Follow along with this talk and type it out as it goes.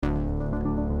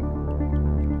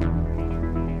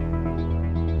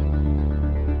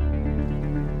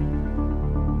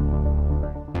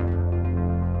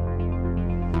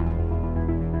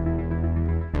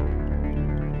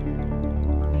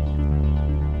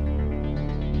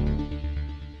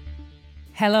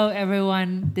Hello,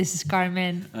 everyone. This is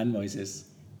Carmen, And Moises.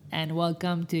 and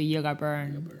welcome to Yoga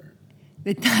Burn.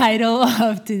 The title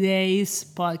of today's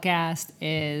podcast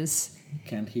is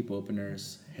Can hip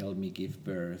openers help me give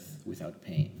birth without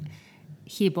pain?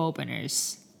 Hip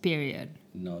Openers, period.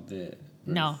 Not the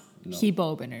birth. No, hip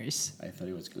openers. I thought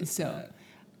it was good. So,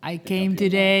 I help came you a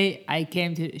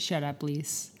today, shut up,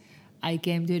 please. I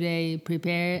came today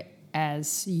prepared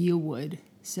as you would.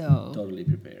 So, Totally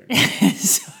prepared.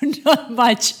 so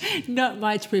not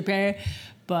much prepared,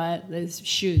 but let's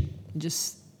shoot.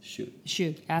 Just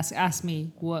Shoot. Ask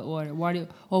me what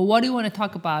do you want to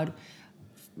talk about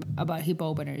hip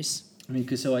openers? I mean,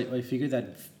 because I figured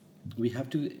that we have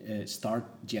to start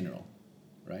general,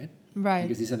 right? Right.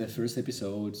 Because these are the first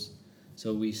episodes.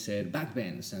 So we said back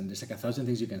bends, and there's like 1,000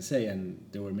 things you can say, and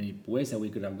there were many ways that we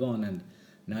could have gone, and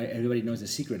now everybody knows the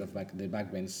secret of the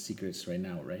back bends secrets right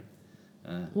now, right?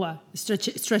 What?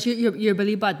 Stretch your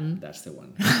belly button. That's the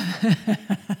one.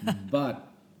 But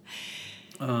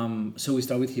so we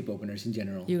start with hip openers in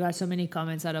general. You got so many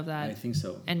comments out of I that think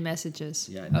so. and messages.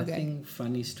 Yeah, Okay. nothing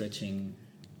funny stretching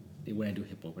when I do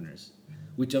hip openers,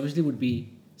 which obviously would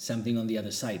be something on the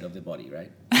other side of the body,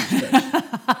 right? Stretch.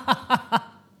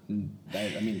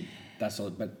 I mean, that's all,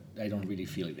 but I don't really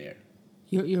feel it there.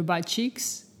 Your butt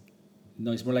cheeks.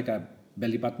 No, it's more like a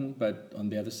belly button, but on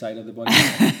the other side of the body.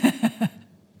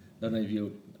 Don't know if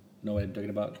you know what I'm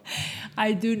talking about.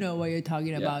 I do know what you're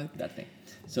talking about. That thing.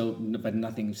 So, but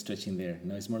nothing stretching there.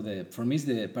 No, it's more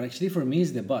but actually for me it's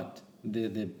the butt,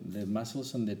 the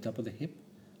muscles on the top of the hip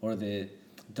or the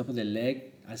top of the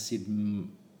leg as it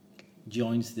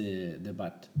joins the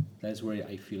butt. That's where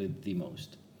I feel it the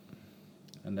most.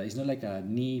 And it's not like a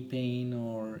knee pain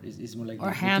or it's more like... Or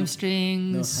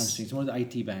hamstrings. No, hamstrings. It's more the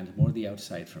IT band, more the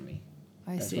outside for me.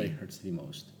 That's where it hurts the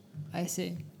most. I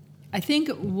see. I think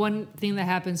one thing that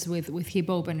happens with hip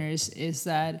openers is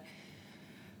that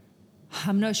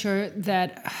I'm not sure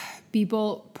that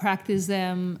people practice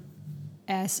them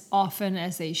as often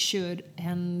as they should,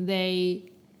 and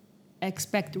they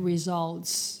expect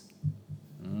results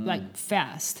like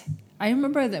fast. I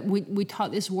remember that we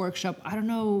taught this workshop. I don't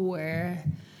know where.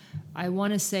 I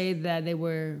want to say that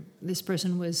this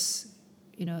person was,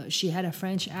 she had a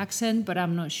French accent, but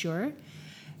I'm not sure.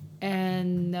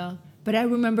 And but I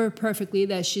remember perfectly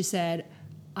that she said,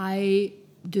 "I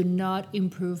do not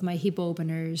improve my hip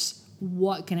openers.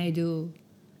 What can I do?"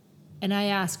 And I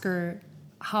asked her,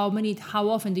 how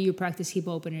often do you practice hip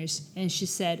openers? And she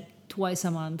said, twice a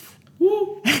month.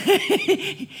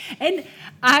 And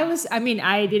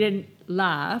I didn't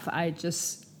laugh. I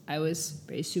was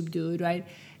very subdued, right?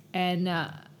 And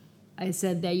I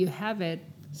said, there you have it.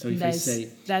 So if I say,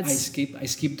 I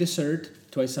skip dessert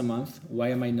twice a month, why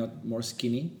am I not more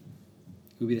skinny?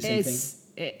 It would be the same thing.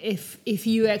 If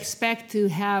you expect to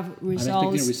have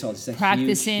results It's a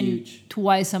practicing huge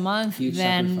twice a month,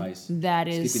 then sacrifice. that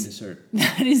is Skipping dessert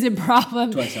that is a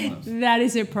problem. Twice a month. That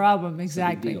is a problem.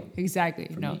 Exactly. deal. Exactly.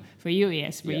 For me. For you,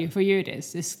 yes. Yeah. For you, it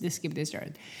is. This skip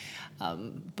dessert.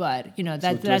 But so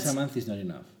that's twice a month is not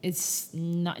enough. it's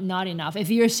not enough. If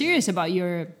you're serious about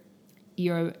your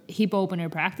hip opener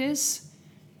practice,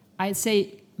 I'd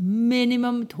say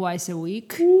minimum twice a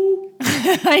week.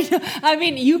 I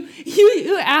mean, you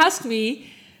asked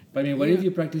me. But I mean, what if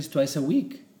you practice twice a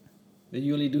week? Then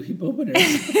you only do hip openers.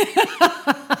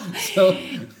 So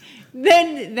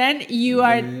Then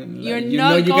you're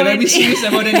not you cannot be serious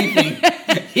about anything.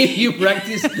 If you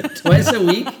practice twice a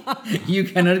week, you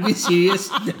cannot be serious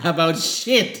about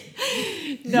shit.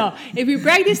 No, if you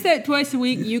practice that twice a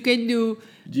week, you can do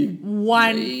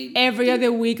one every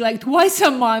other week, like twice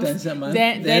a month. Twice a month.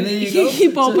 Then you go.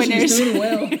 hip So openers. she's doing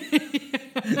well.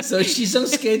 So she's on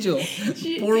schedule.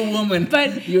 Poor woman.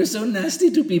 But you're so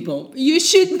nasty to people. You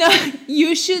should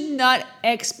not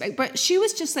expect. But she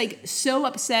was just like so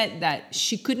upset that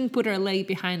she couldn't put her leg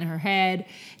behind her head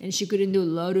and she couldn't do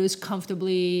lotus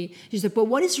comfortably. She's like, but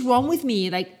what is wrong with me?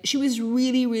 Like, she was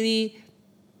really, really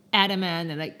adamant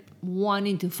and like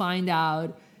wanting to find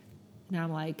out. And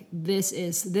I'm like, this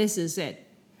is it.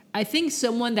 I think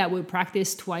someone that would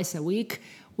practice twice a week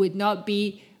would not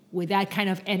be with that kind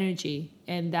of energy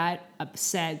and that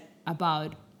upset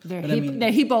about their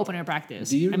hip opener practice.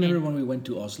 Do you remember when we went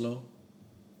to Oslo?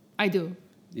 I do.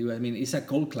 It's a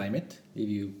cold climate, if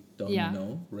you don't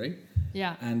know, right?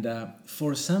 Yeah. And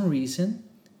for some reason,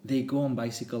 they go on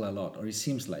bicycle a lot, or it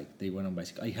seems like they went on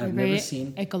bicycle. I have never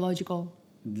seen ecological,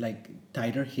 like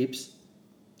tighter hips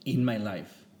in my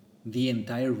life. The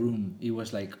entire room, it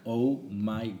was like, oh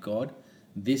my God,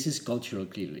 this is cultural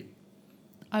clearly.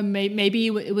 Maybe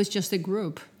it was just a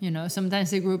group.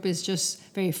 Sometimes the group is just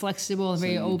very flexible and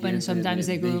very open. Sometimes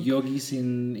the group. The yogis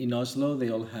in Oslo, they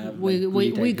all have.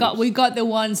 We got the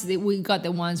ones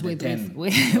with 10,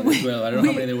 with 12. I don't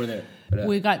know how many there were there. But,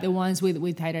 we got the ones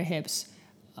with tighter hips,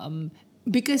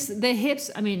 because the hips.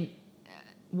 I mean,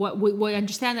 what we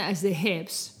understand as the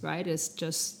hips, right? It's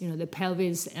just the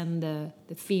pelvis and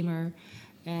the femur,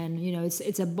 and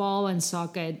it's a ball and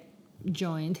socket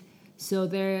joint. So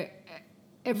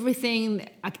everything,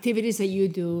 activities that you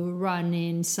do,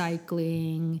 running,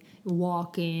 cycling,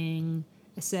 walking,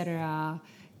 etc.,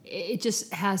 it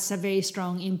just has a very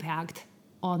strong impact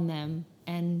on them,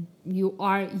 and you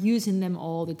are using them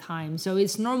all the time. So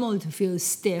it's normal to feel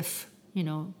stiff,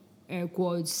 air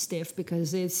quotes stiff,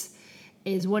 because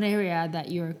it's one area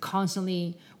that you're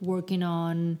constantly working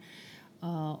on,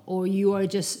 or you are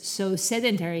just so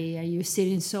sedentary, and you're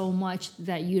sitting so much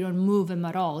that you don't move them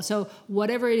at all. So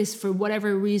whatever it is, for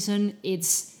whatever reason,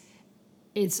 it's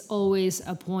always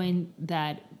a point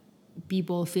that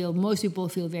most people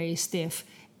feel very stiff,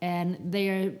 and they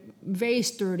are very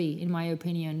sturdy, in my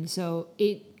opinion. So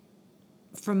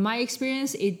from my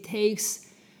experience, it takes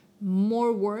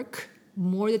more work,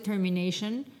 more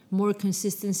determination, more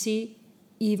consistency,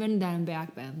 even than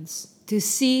back bends, to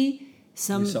see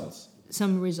some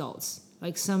results,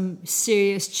 like some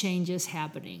serious changes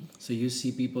happening. So you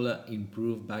see people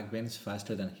improve back bends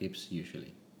faster than hips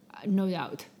usually? No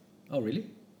doubt. Oh, really?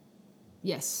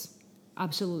 Yes,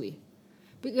 absolutely.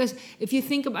 Because if you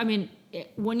think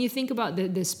when you think about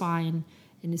the spine,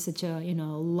 and it's such a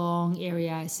long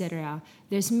area, etc.,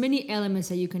 there's many elements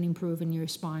that you can improve in your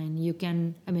spine. You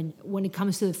can, when it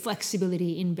comes to the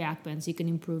flexibility in back bends, you can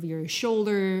improve your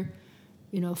shoulder,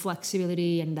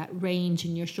 flexibility and that range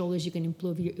in your shoulders. You can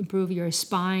improve your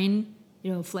spine,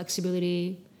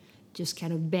 flexibility, just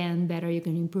kind of bend better. You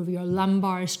can improve your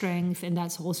lumbar strength, and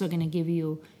that's also going to give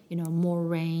you, more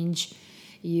range.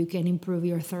 You can improve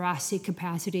your thoracic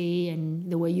capacity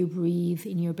and the way you breathe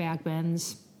in your back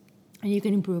bends. And you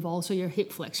can improve also your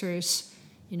hip flexors,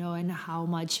 and how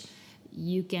much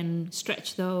you can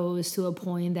stretch those to a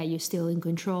point that you're still in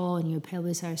control and your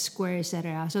pelvis are square,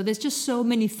 etc. So there's just so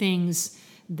many things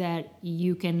that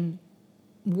you can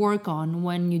work on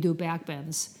when you do back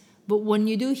bends. But when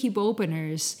you do hip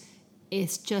openers,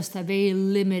 it's just a very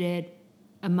limited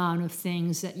amount of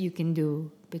things that you can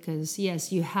do, because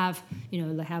yes, you have,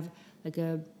 like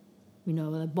the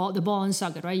ball and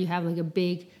socket, right? You have like a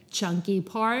big chunky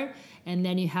part, and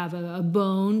then you have a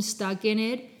bone stuck in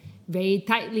it, very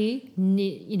tightly,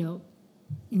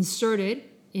 inserted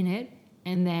in it,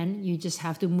 and then you just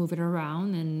have to move it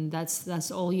around, and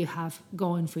that's all you have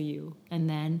going for you. And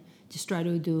then just try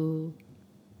to do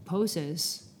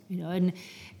poses, and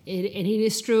it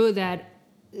is true that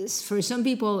for some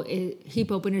people,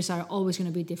 hip openers are always going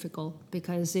to be difficult,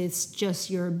 because it's just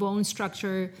your bone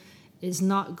structure is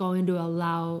not going to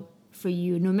allow for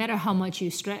you, no matter how much you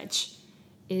stretch,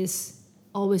 is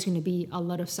always going to be a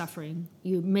lot of suffering.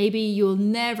 You'll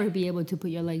never be able to put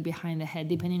your leg behind the head,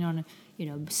 depending on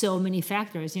so many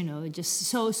factors, just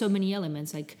so many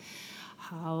elements, like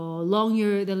how long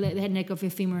the neck of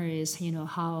your femur is,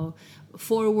 how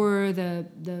forward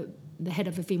the head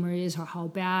of the femur is, or how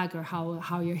back, or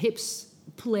how your hips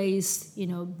placed,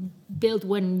 built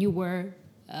when you were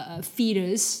a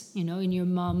fetus, in your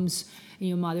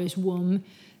mother's womb.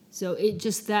 So it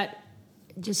just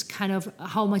kind of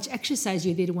how much exercise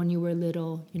you did when you were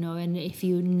little, and if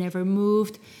you never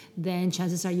moved, then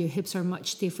chances are your hips are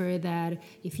much stiffer than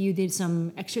if you did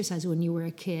some exercise when you were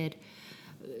a kid.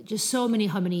 Just how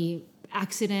many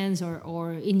accidents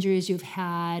or injuries you've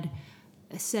had,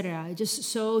 etc. Just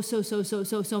so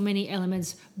many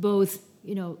elements, both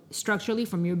structurally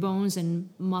from your bones and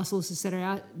muscles,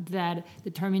 etc., that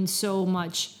determine so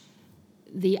much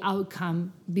the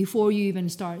outcome before you even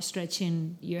start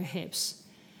stretching your hips.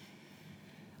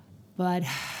 But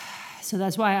so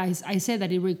that's why I say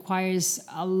that it requires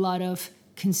a lot of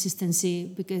consistency,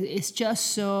 because it's just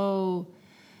so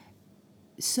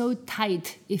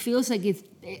tight. It feels like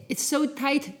it's so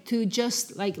tight to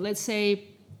just, like, let's say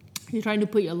you're trying to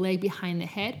put your leg behind the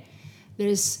head.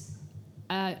 There's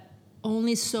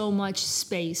only so much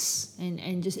space,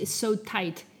 and just it's so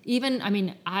tight. Even,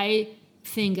 I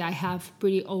think I have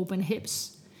pretty open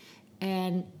hips,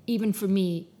 and even for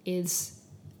me, it's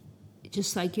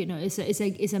just like,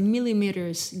 it's a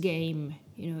millimeters game,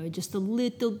 just a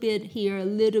little bit here, a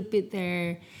little bit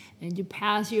there, and you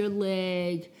pass your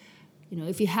leg.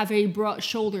 If you have very broad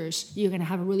shoulders, you're going to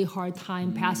have a really hard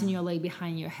time passing your leg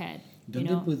behind your head. Don't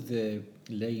they put the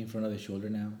leg in front of the shoulder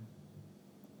now?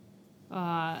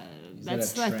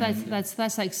 That's that a trend?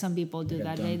 that's like some people do Like a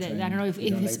that. dumb I trend? don't know if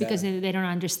You don't it's like because that? they don't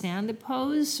understand the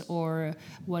pose or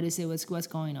what is it? What's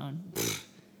going on?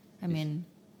 I mean,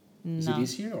 Is no. it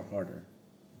easier or harder?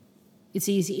 It's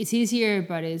easy. It's easier,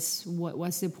 but it's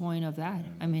what's the point of that?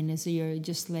 I mean, it's you're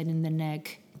just letting the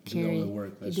neck Do all carry, the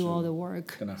work, that's do all true. the work.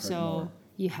 It's gonna hurt So more.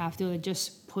 you have to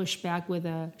just push back with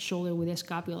the shoulder, with the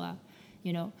scapula,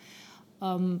 you know.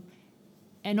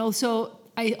 And also,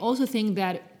 I also think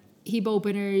that hip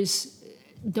openers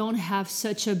don't have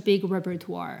such a big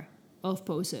repertoire of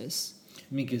poses.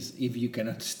 I mean, because if you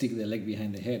cannot stick the leg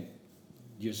behind the head,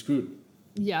 you're screwed,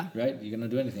 Yeah. right? You cannot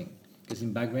do anything. Because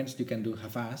in back bends, you can do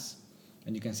half-ass,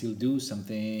 and you can still do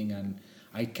something, and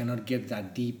I cannot get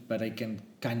that deep, but I can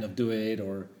kind of do it,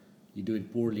 or you do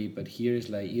it poorly. But here it's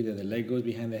like either the leg goes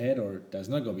behind the head or does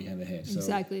not go behind the head. So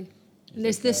Exactly.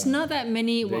 it's There's like not that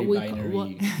many very what we binary, call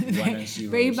one and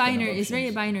zero very kind of binary. It's very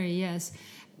options. binary, yes.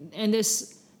 And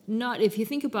there's not, if you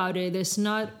think about it, there's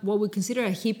not what we consider a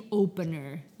hip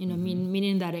opener. You know,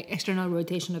 meaning that an external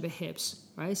rotation of the hips,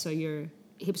 right? So your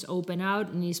hips open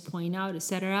out, knees point out,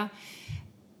 etc.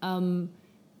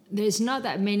 There's not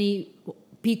that many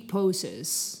peak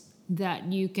poses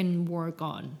that you can work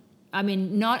on. I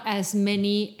mean, not as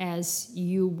many as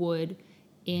you would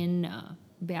in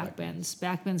back bends.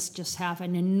 Back bends just have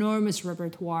an enormous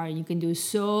repertoire. You can do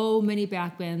so many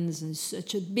back bends and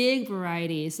such a big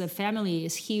variety. The family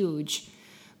is huge.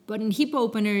 But in hip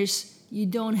openers, you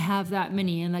don't have that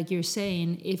many. And like you're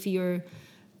saying, if you're,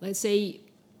 let's say,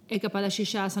 Ekapada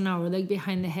Shishasana or leg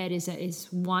behind the head is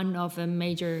one of the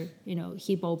major,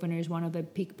 hip openers, one of the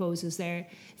peak poses there.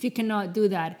 If you cannot do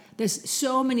that, there's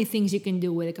so many things you can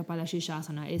do with Ekapada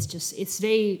Shishasana. It's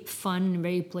very fun and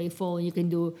very playful. You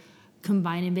can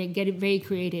combine and get it very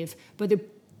creative. But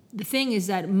the thing is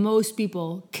that most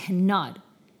people cannot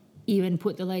even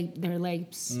put their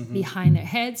legs behind their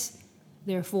heads.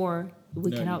 Therefore,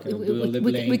 we cannot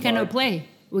play.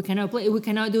 We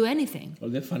cannot do anything. All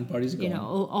the fun part is gone.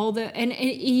 All the and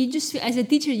you just, as a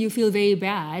teacher, you feel very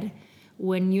bad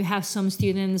when you have some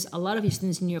students, a lot of your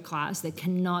students in your class that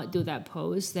cannot do that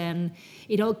pose. Then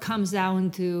it all comes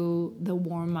down to the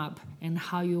warm up and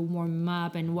how you warm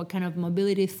up and what kind of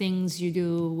mobility things you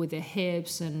do with the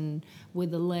hips and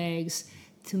with the legs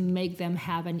to make them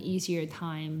have an easier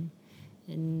time.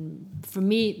 And for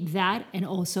me, that, and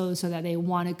also so that they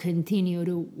want to continue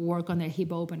to work on their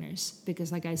hip openers,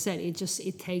 because like I said, it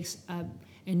takes an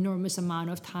enormous amount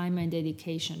of time and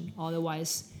dedication.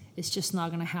 Otherwise, it's just not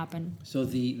going to happen. So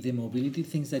the mobility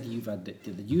things that you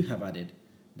have added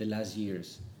the last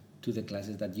years to the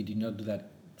classes that you did not do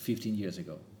that 15 years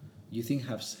ago, you think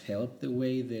has helped the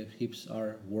way the hips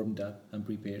are warmed up and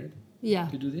prepared? Yeah.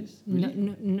 To do this? Really?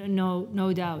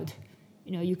 No doubt.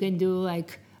 You can do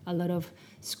like a lot of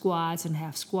squats and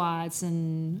half squats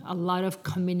and a lot of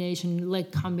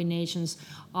leg combinations,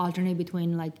 alternate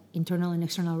between like internal and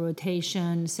external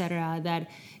rotation, etc. That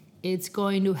it's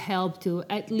going to help to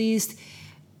at least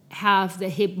have the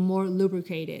hip more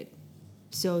lubricated.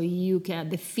 So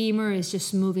the femur is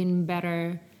just moving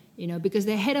better, because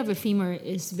the head of a femur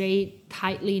is very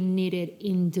tightly knitted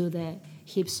into the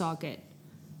hip socket.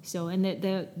 So, and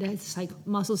there's like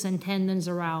muscles and tendons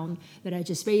around that are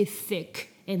just very thick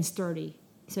and sturdy.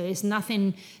 So it's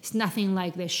nothing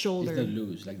like the shoulder. It's not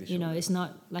loose like the shoulder. It's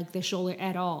not like the shoulder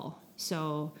at all.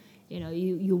 So,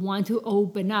 you want to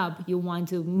open up, you want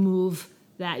to move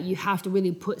that, you have to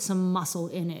really put some muscle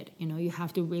in it. You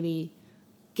have to really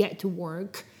get to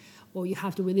work, or you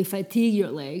have to really fatigue your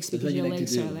legs, because your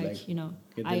legs are get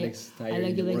the I legs tired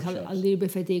like in your the legs workshops. a little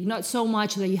bit fatigued. Not so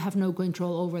much that you have no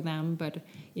control over them, but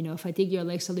fatigue your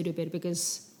legs a little bit,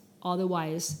 because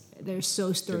otherwise they're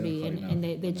so sturdy and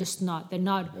they're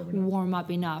not warm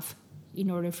up enough in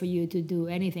order for you to do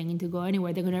anything and to go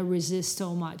anywhere. They're going to resist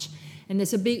so much. And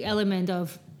there's a big element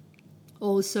of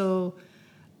also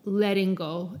letting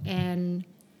go and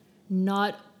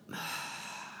not.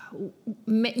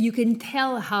 You can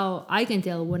tell I can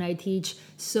tell when I teach,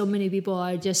 so many people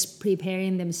are just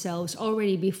preparing themselves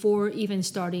already before even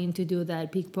starting to do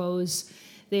that peak pose.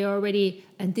 They already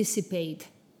anticipate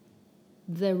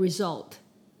the result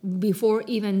before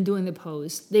even doing the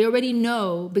pose. They already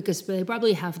know, because they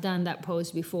probably have done that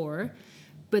pose before,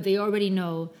 but they already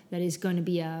know that it's going to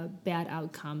be a bad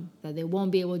outcome, that they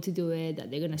won't be able to do it,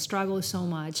 that they're going to struggle so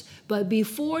much. But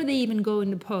before they even go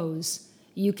into pose,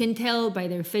 you can tell by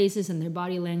their faces and their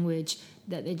body language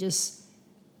that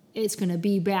it's going to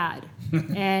be bad.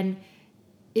 And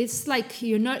it's like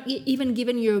you're not even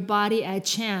giving your body a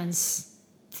chance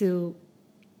to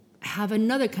have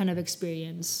another kind of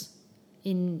experience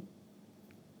in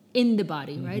the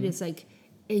body, right? It's like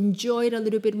enjoy it a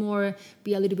little bit more,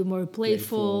 be a little bit more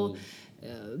playful.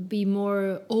 Be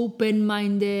more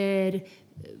open-minded,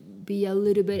 be a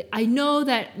little bit. I know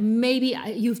that maybe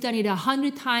you've done it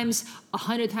 100 times.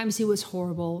 100 times it was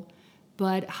horrible,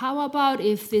 but how about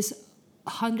if this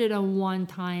 101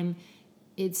 time,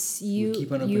 it's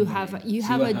you have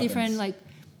a different like,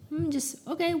 just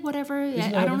okay, whatever.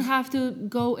 I don't have to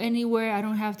go anywhere. I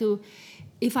don't have to.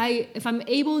 If I'm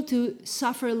able to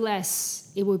suffer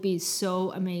less, it would be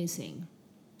so amazing.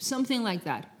 Something like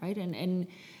that, right? And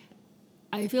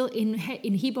I feel in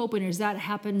hip openers that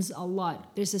happens a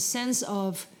lot. There's a sense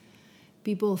of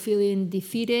people feeling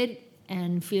defeated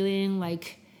and feeling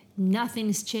like nothing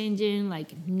is changing,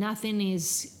 like nothing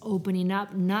is opening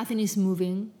up, nothing is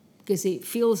moving, because it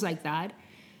feels like that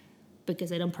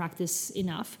because I don't practice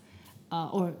enough,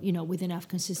 or with enough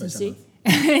consistency,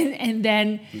 and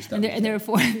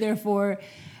therefore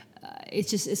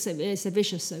it's a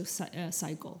vicious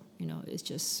cycle.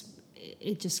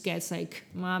 It just gets like,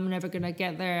 well, I'm never gonna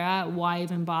get there. Why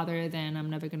even bother? Then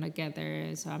I'm never gonna get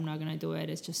there, so I'm not gonna do it.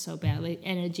 It's just so bad. Like,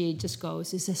 energy just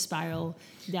goes. It's a spiral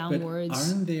downwards. But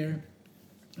aren't there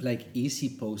like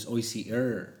easier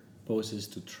poses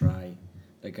to try?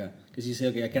 Like, because you say,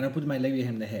 okay, I cannot put my leg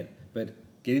behind the head, but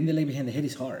getting the leg behind the head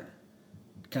is hard.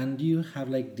 Can you have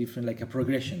like different, like a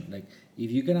progression? Like if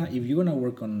you're gonna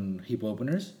work on hip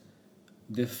openers,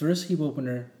 the first hip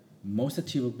opener, most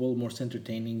achievable, most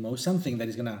entertaining, most something that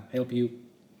is gonna help you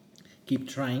keep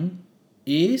trying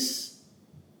is.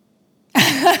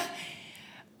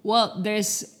 Well,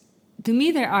 to me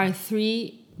there are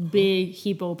three big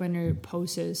hip opener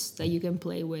poses that you can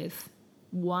play with.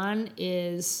 One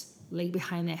is leg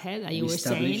behind the head that you were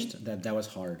saying. Established that was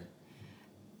hard.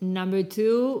 Number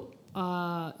two,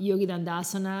 Yogi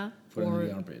Dandasana,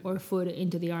 or foot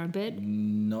into the armpit.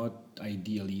 Not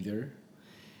ideal either.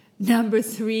 Number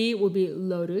three would be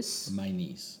lotus. My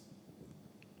knees.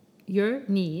 Your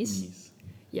knees.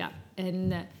 Yeah,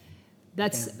 and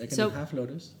that's I can so do half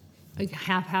lotus. Like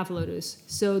half lotus.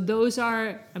 So those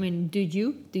are. I mean, do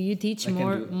you teach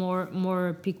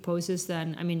more peak poses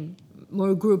than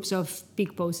more groups of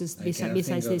peak poses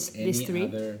besides these three?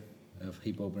 Other of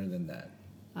hip opener than that.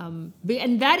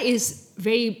 And that is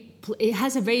it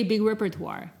has a very big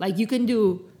repertoire. Like you can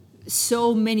do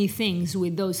so many things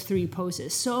with those three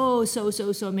poses. So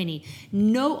many.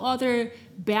 No other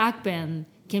back bend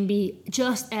can be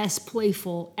just as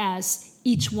playful as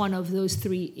each one of those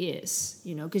three is,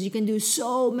 because you can do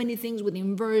so many things with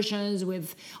inversions,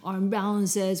 with arm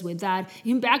balances, with that.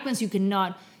 In back bends, you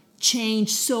cannot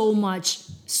change so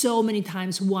many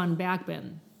times one back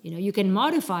bend. You can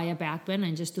modify a back bend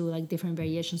and just do like different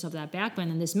variations of that back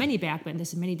bend. And there's many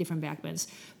different back bends.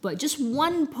 But just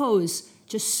one pose,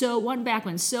 one back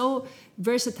bend, so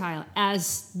versatile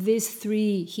as these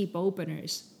three hip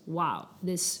openers. Wow,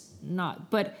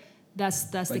 but that's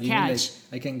the catch.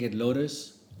 I can get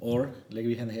lotus or leg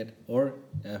behind the head or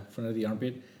front of the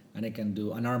armpit, and I can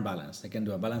do an arm balance. I can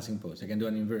do a balancing pose. I can do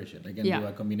an inversion. I can do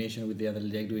a combination with the other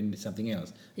leg doing something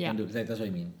else. Yeah. That's what I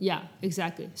mean. Yeah,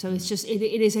 exactly. So it's just, it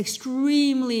is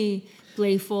extremely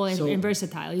playful and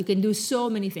versatile. You can do so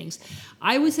many things.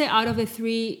 I would say out of the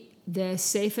three, the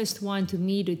safest one to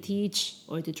me to teach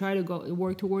or to try to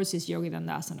work towards is Yogi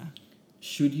Dandasana.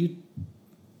 Should you,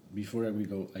 before we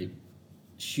go,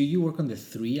 should you work on the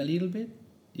three a little bit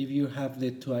if you have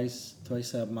the twice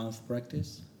a month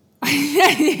practice?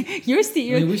 You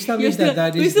still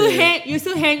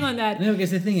hang on that. No,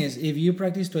 because the thing is, if you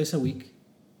practice twice a week,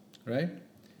 right?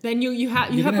 Then you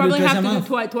probably have to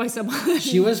do twice a month.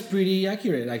 She was pretty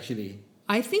accurate, actually.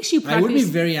 I think she practiced. I would be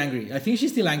very angry. I think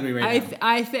she's still angry right now.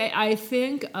 I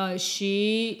think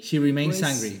she remains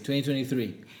angry.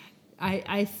 2023.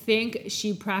 I think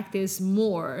she practiced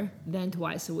more than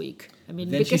twice a week. Then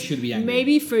because she should be angry.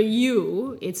 Maybe for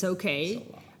you it's okay,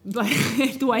 but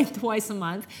twice a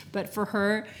month. But for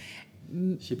her,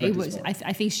 it was.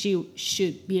 I think she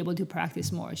should be able to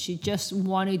practice more. She just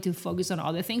wanted to focus on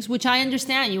other things, which I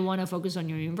understand. You want to focus on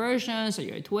your inversions or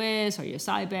your twists or your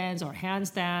side bends or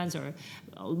handstands or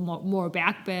more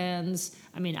back bends.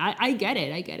 I get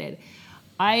it.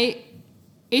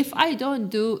 If I don't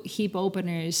do hip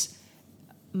openers,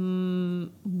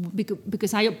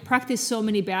 because I practice so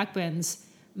many back bends,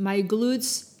 my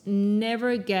glutes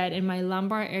never get, in my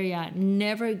lumbar area,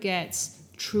 never gets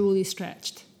truly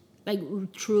stretched, like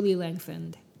truly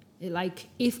lengthened. Like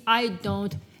if I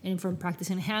don't, and from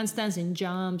practicing handstands and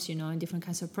jumps, and different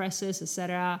kinds of presses,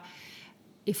 etc.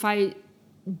 If I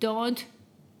don't,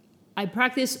 I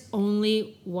practice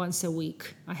only once a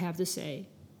week, I have to say,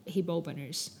 hip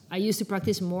openers. I used to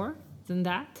practice more than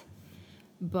that.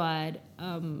 But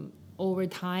over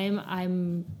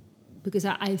time, because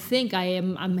I think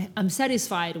I'm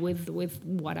satisfied with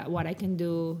what I can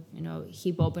do,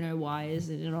 hip opener wise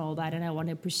and all that, and I want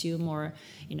to pursue more,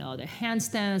 other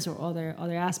handstands or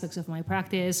other aspects of my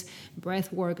practice,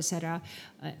 breath work, etc.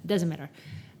 Doesn't matter.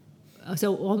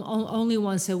 So only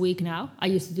once a week now. I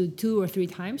used to do 2 or 3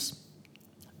 times,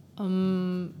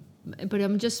 but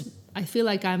I feel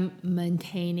like I'm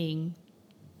maintaining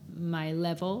my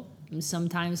level.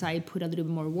 Sometimes I put a little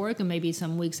bit more work, and maybe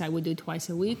some weeks I would do twice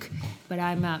a week, but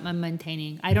I'm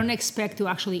maintaining. I don't expect to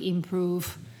actually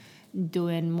improve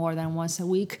doing more than once a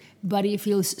week, but it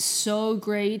feels so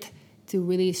great to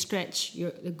really stretch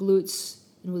the glutes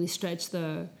and really stretch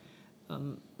the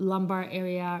lumbar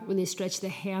area, really stretch the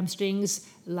hamstrings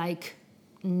like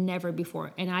never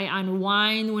before. And I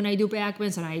unwind when I do back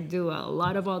bends, and I do a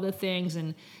lot of other things,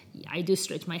 and I do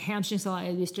stretch my hamstrings a lot,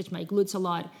 I do stretch my glutes a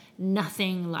lot.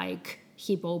 Nothing like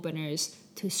hip openers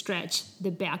to stretch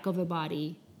the back of the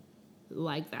body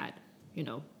like that,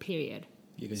 period.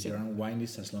 Because your unwind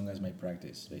is as long as my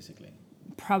practice, basically.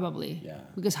 Probably. Yeah.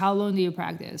 Because how long do you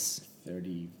practice?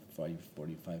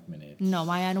 45 minutes. No,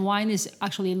 my unwind is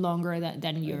actually longer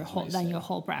than your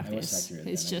whole practice. I was accurate.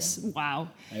 It's just again. Wow.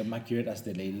 I'm accurate as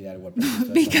the lady that was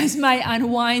Because my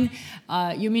unwind,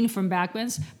 you mean from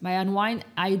backbends? My unwind,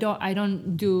 I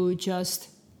don't do just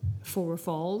forward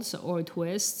folds or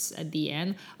twists at the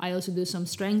end. I also do some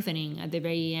strengthening at the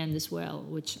very end as well,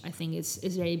 which I think is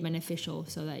very beneficial,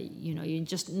 so that you're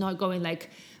just not going like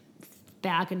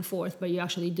back and forth, but you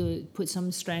actually do put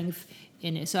some strength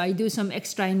in it. So I do some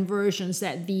extra inversions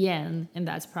at the end, and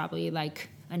that's probably like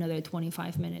another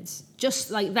 25 minutes.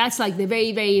 Just like that's like the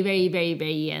very, very, very, very,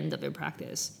 very end of the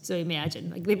practice. So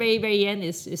imagine like the very, very end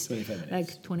is 25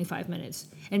 like 25 minutes.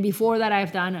 And before that,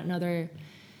 I've done another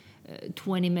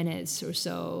 20 minutes or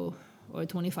so, or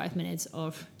 25 minutes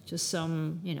of just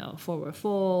some, forward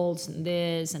folds and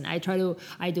this. And I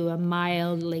do a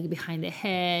mild leg behind the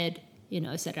head,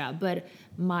 etc. But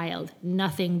mild,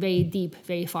 nothing very deep,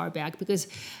 very far back. Because,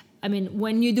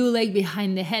 when you do leg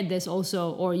behind the head, there's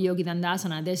also, or Yogi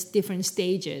Dandasana, there's different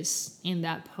stages in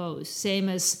that pose. Same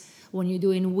as when you're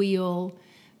doing wheel,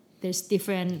 you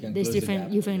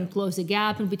can close the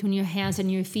gap in between your hands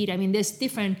and your feet. There's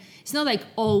different, it's not like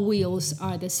all wheels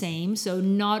are the same. So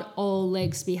not all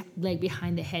leg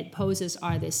behind the head poses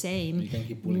are the same. You can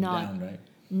keep pulling down, right?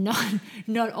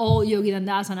 Not all Yogi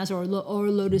Dandasanas or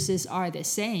lotuses are the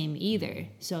same either.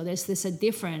 So there's a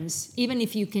difference. Even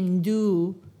if you can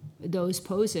do those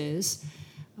poses,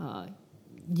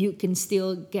 you can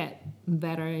still get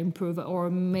better, improve, or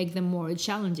make them more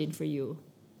challenging for you.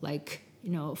 Like,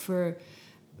 for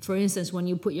instance, when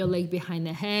you put your leg behind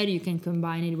the head, you can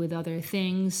combine it with other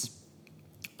things.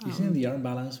 Isn't the arm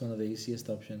balance one of the easiest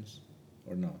options,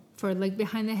 or not? For leg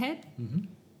behind the head? Mm-hmm.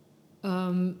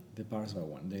 The Parsva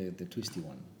one, the twisty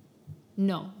one.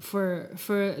 No, for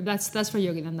that's for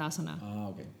Yogi Dandasana. Ah,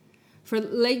 okay. For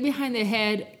leg behind the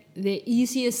head, the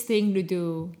easiest thing to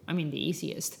do, the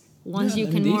easiest. Once you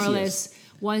can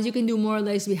do more or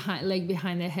less leg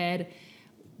behind the head,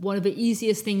 one of the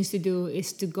easiest things to do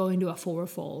is to go into a forward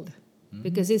fold. Mm-hmm.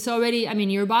 Because it's already,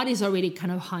 your body's already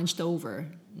kind of hunched over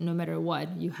no matter what.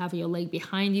 You have your leg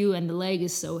behind you, and the leg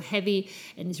is so heavy,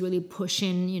 and it's really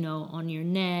pushing, on your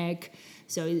neck.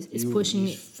 So it's forcing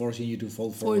you to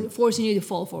fall forward. Forcing you to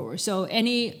fall forward. So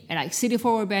any like sitting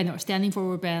forward bend or standing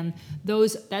forward bend,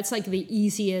 that's like the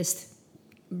easiest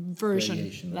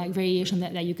variation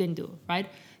that you can do, right?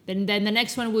 Then the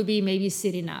next one would be maybe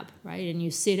sitting up, right? And you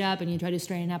sit up and you try to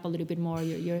straighten up a little bit more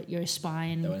your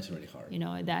spine. That one's really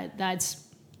hard. That's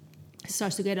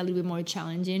starts to get a little bit more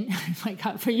challenging. My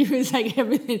God, for you it's like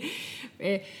everything.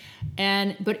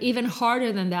 But even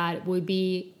harder than that would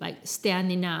be like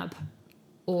standing up,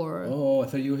 or I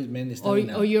thought you meant standing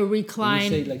up. Or you're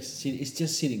reclined. You say it's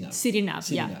just sitting up. Sitting up.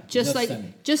 Just like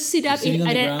standing. Just sit up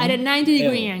at a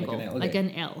 90-degree angle, like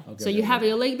an L. Okay, so you have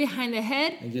your leg behind the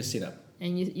head. And just sit up.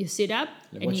 And you sit up,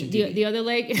 like and the other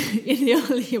leg,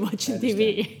 you're watching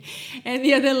TV, and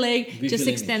the other leg just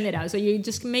extend it out. So you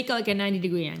just make like a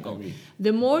 90-degree angle.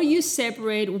 The more you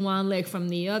separate one leg from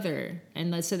the other, and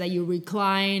let's say that you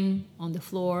recline on the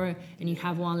floor and you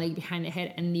have one leg behind the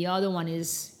head and the other one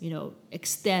is,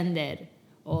 extended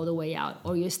all the way out,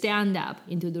 or you stand up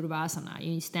into Durvasana,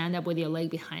 you stand up with your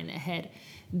leg behind the head,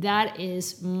 that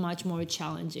is much more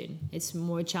challenging. It's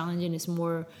more challenging, it's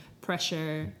more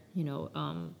pressure,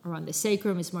 around the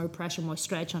sacrum. It's more pressure, more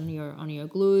stretch on your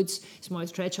glutes. It's more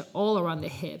stretch all around the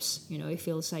hips. It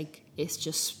feels like it's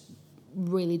just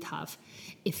really tough.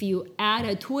 If you add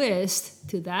a twist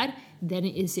to that, then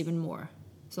it is even more.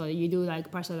 So you do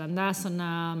like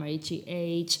Parsvadhandasana, Marichi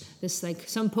H. There's like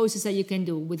some poses that you can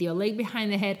do with your leg behind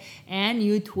the head, and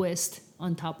you twist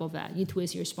on top of that. You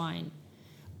twist your spine,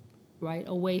 right,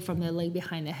 away from the leg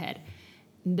behind the head.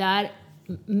 That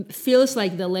feels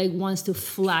like the leg wants to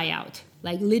fly out.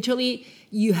 Like literally,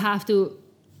 you have to,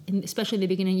 especially in the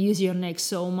beginning, use your neck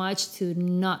so much to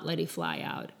not let it fly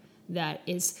out. That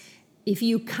is, if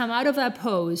you come out of that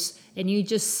pose and you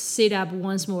just sit up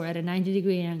once more at a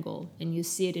 90-degree angle and you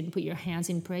sit and put your hands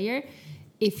in prayer,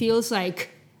 it feels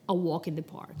like a walk in the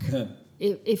park.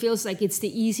 It feels like it's the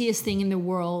easiest thing in the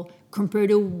world compared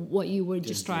to what you were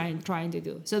just trying to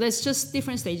do. So that's just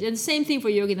different stages. And same thing for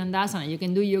Yogi Dandasana. You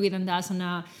can do Yogi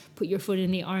Dandasana, put your foot in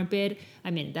the armpit.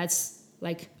 I mean, that's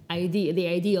like the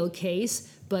ideal case,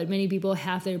 but many people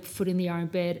have their foot in the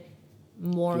armpit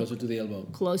more closer to the elbow.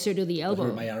 Closer to the elbow.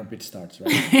 That's where my armpit starts,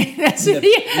 right? That's when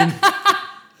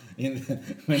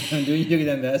I'm doing Yogi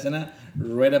Dandasana,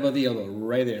 right above the elbow,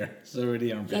 right there. It's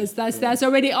already armpit. That's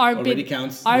already armpit. Already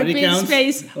counts. Armpit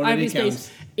space. Already armpit counts.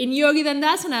 space. In Yogi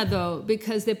Dandasana, though,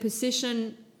 because of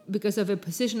the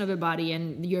position of your body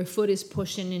and your foot is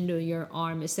pushing into your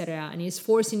arm, etc., and it's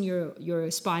forcing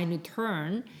your spine to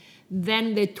turn,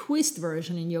 then the twist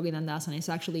version in Yogi Dandasana is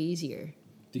actually easier.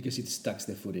 Because it stucks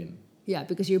the foot in. Yeah,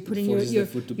 because you're putting your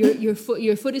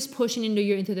foot is pushing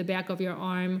into the back of your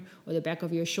arm or the back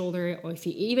of your shoulder, or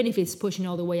even if it's pushing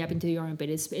all the way up into your armpit,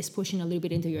 it's pushing a little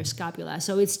bit into your scapula.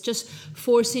 So it's just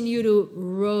forcing you to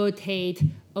rotate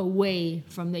away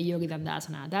from the Yogi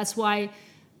Dandasana. That's why,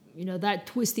 that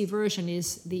twisty version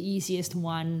is the easiest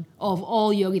one of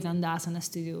all Yogi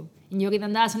Dandasanas to do. In Yogi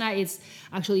Dandasana, it's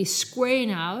actually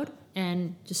squaring out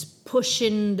and just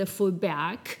pushing the foot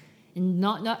back and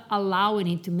not allowing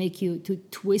it to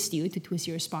twist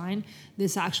your spine.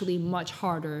 This is actually much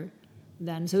harder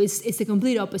than, so it's the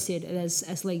complete opposite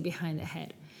as leg behind the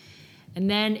head. And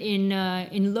then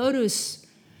in lotus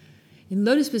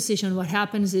position, what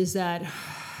happens is that,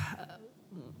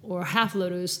 or half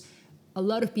lotus, a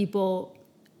lot of people,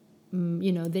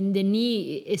 the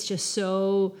knee is just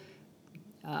so,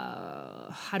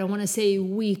 I don't want to say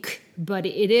weak, but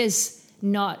it's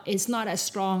not as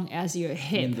strong as your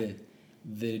hip. And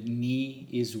the knee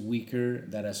is weaker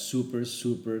than a super,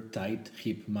 super tight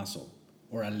hip muscle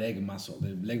or a leg muscle.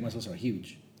 The leg muscles are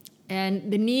huge.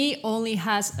 And the knee only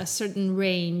has a certain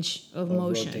range of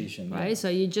motion, rotation, right? Yeah. So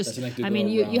you just, like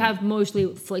you have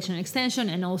mostly flexion and extension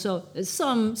and also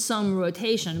some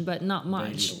rotation, but not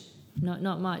much.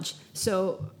 Not much.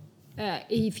 So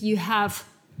if you have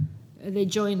the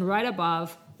joint right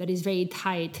above that is very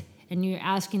tight, and you're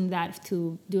asking that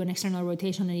to do an external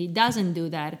rotation and it doesn't do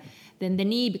that, then the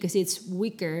knee, because it's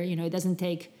weaker, it doesn't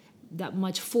take that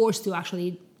much force to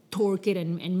actually torque it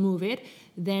and move it,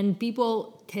 then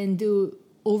people tend to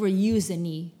overuse the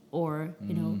knee or,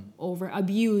 over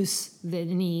abuse the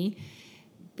knee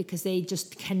because they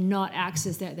just cannot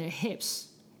access their hips.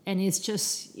 And it's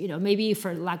just, maybe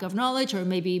for lack of knowledge or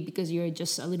maybe because you're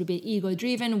just a little bit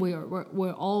ego-driven. We've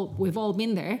all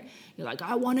been there. You're like,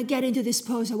 I want to get into this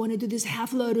pose. I want to do this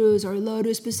half lotus or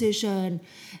lotus position.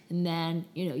 And then,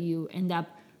 you end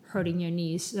up hurting your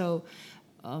knees. So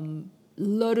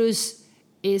lotus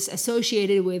is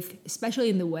associated with, especially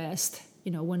in the West,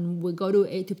 when we go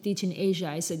to teach in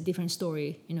Asia, it's a different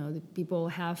story. The people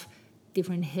have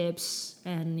different hips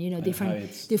and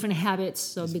different habits.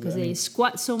 So because they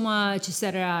squat so much,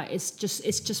 etc., it's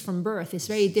just from birth. It's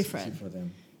very different for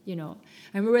them.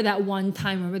 I remember that one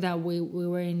time. Remember that we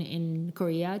were in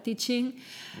Korea teaching.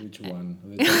 Which one?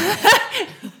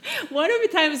 One of the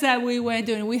times that we went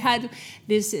to, and we had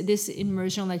this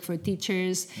immersion like for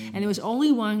teachers, and there was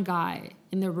only one guy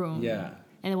in the room. Yeah.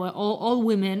 And they were all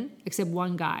women except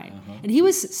one guy, and he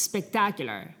was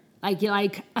spectacular,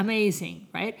 like amazing,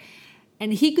 right?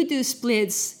 And he could do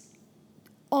splits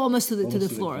almost to the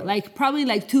floor, like probably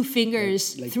like 2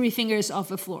 fingers, 3 fingers off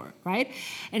the floor, right?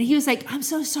 And he was like, "I'm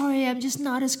so sorry, I'm just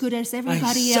not as good as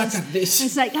everybody else." Suck at this.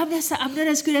 It's like, I'm not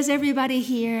as good as everybody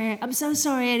here. I'm so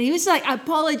sorry. And he was like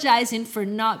apologizing for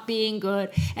not being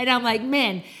good. And I'm like,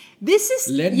 man, this is...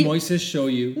 Let Moises show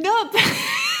you no,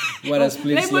 what a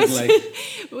splits look like.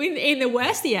 In the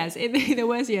West, yes. In the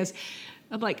West, yes.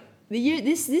 I'm like,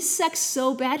 this sucks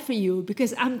so bad for you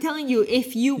because I'm telling you,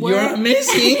 if you were... You're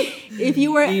amazing. If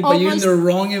you were but you're in the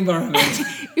wrong environment.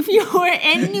 If you were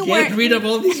anywhere... Get rid of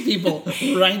all these people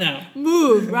right now.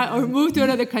 Move, right? Or move to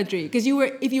another country. Because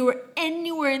if you were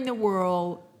anywhere in the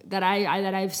world that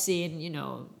I've seen,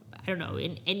 I don't know,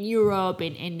 in Europe,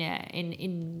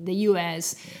 in the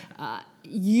US,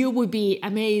 you would be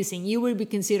amazing. You would be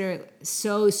considered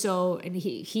so. And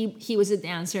he was a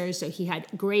dancer, so he had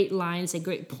great lines and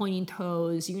great pointing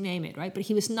toes, you name it, right? But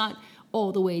he was not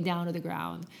all the way down to the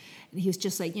ground. And he was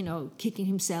just like, kicking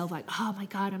himself like, oh my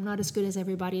God, I'm not as good as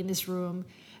everybody in this room.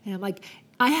 And I'm like,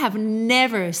 I have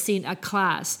never seen a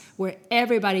class where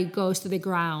everybody goes to the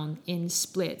ground in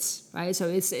splits, right? So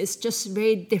it's just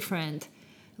very different,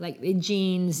 like the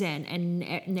genes and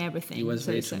everything. It was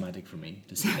so very traumatic for me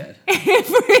to see that.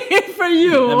 for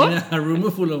you. I mean, a room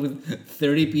full of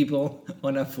 30 people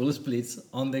on a full splits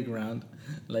on the ground,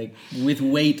 like with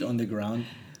weight on the ground.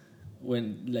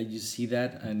 When like you see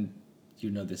that and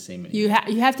you're not the same anymore.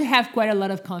 You have to have quite a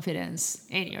lot of confidence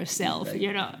in yourself. Like,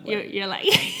 you're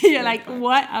like you're like,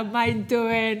 what am I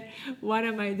doing? What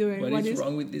am I doing? What is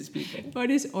wrong with these people?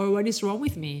 What is wrong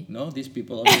with me? No, these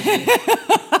people obviously.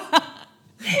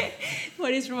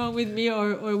 What is wrong with me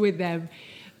or with them?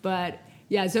 But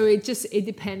yeah, so it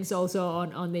depends also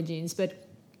on the genes, but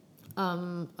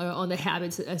on the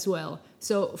habits as well.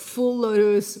 So full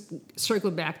lotus, circle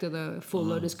back to the full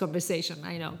lotus conversation.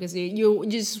 I know, because you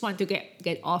just want to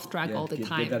get off track all the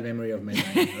time. Get that memory of my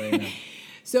mind right now.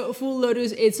 So full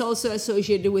lotus, it's also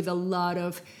associated with a lot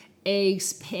of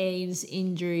aches, pains,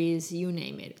 injuries, you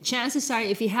name it. Chances are,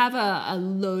 if you have a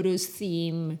lotus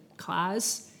theme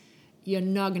class, you're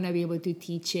not gonna be able to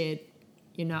teach it.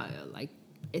 Like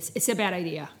it's a bad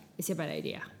idea. It's a bad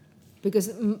idea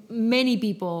because many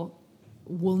people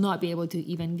will not be able to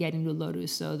even get into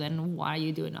lotus. So then why are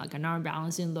you doing like an arm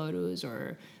balance in lotus?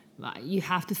 Or you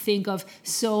have to think of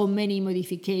so many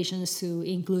modifications to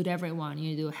include everyone.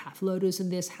 You do half lotus in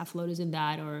this, half lotus in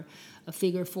that, or a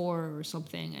figure four or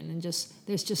something. And then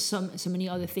there's just so many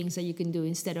other things that you can do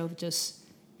instead of just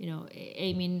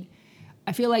aiming.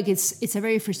 I feel like it's a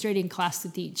very frustrating class to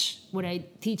teach. When I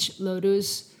teach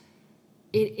lotus,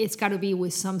 it's got to be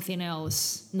with something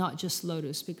else, not just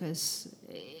lotus, because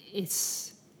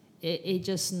it's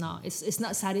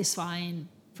not satisfying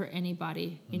for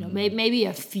anybody. Maybe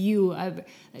a few of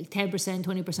like 10%,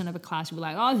 20% of a class will be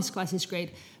like, oh, this class is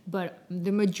great, but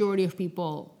the majority of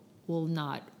people will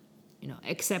not,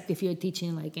 except if you're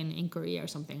teaching like in Korea or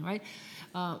something, right?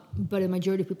 But the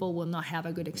majority of people will not have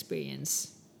a good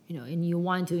experience, and you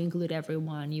want to include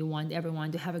everyone. You want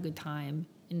everyone to have a good time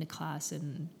in the class,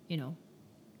 and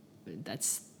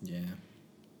that's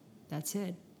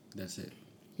it. That's it.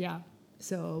 Yeah.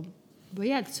 So, but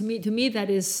yeah, to me that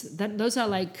those are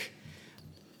like,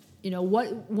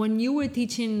 when you were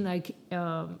teaching like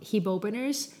hip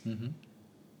openers,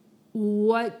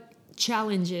 what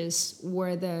challenges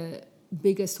were the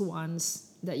biggest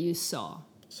ones that you saw?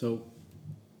 So,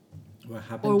 what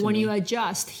happened? Or when you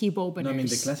adjust hip openers? No, I mean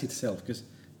the class itself, because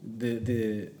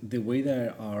the way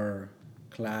that our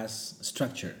class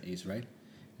structure is, right?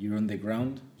 You're on the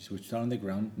ground, so we start on the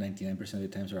ground 99% of the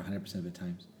times or 100% of the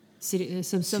times. Seated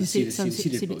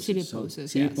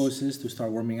poses. Seated poses to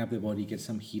start warming up the body, get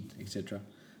some heat, etc.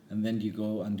 And then you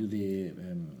go and do the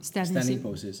standing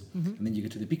poses, and then you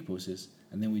get to the peak poses,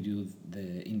 and then we do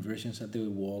the inversions at the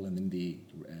wall, and then the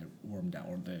warm down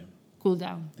or the cool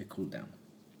down. The cool down.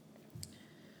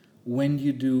 When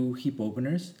you do hip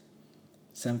openers,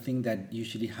 something that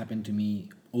usually happened to me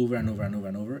over and over and over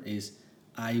and over is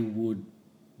I would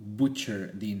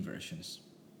butcher the inversions.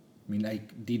 I mean, I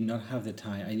did not have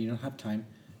time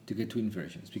to get to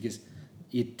inversions because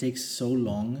it takes so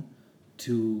long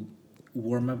to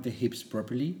warm up the hips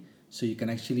properly so you can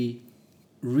actually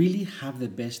really have the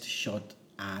best shot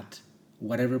at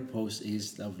whatever pose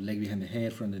is of leg behind the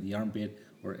head, front of the armpit,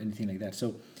 or anything like that.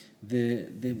 So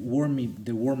the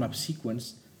warm-up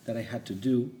sequence that I had to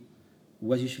do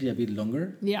was usually a bit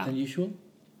longer than usual.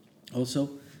 Also,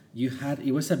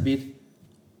 it was a bit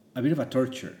of a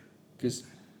torture because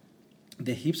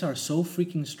the hips are so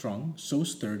freaking strong, so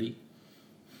sturdy.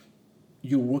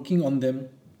 You're working on them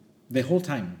the whole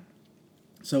time.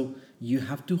 So you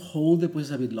have to hold the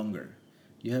poses a bit longer.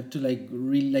 You have to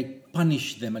really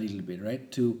punish them a little bit,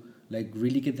 right? To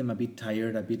really get them a bit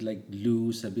tired, a bit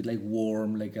loose, a bit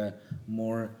warm, like a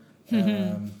more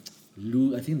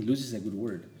loose. I think loose is a good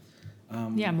word.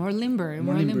 More limber.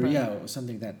 More limber, yeah, or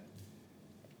something like that.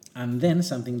 And then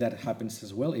something that happens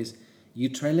as well is you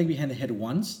try leg behind the head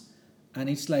once, and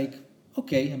it's like,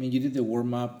 okay, I mean, you did the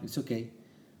warm-up, it's okay.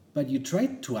 But you try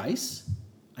it twice,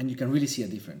 and you can really see a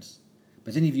difference.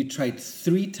 But then if you try it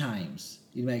 3 times,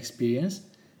 in my experience,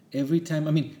 every time,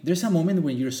 I mean, there's a moment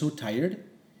when you're so tired,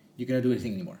 you cannot do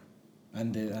anything anymore.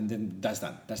 And then that's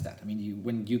that. I mean,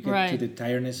 when you get to the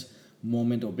tiredness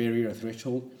moment or barrier or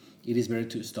threshold, it is better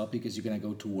to stop because you're going to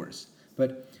go to worse. But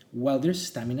while there's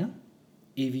stamina,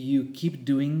 if you keep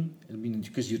doing, I mean,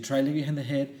 because you try leg behind the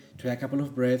head, try a couple of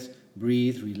breaths,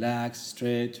 breathe, relax,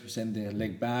 stretch, send the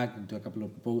leg back, do a couple of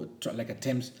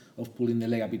attempts of pulling the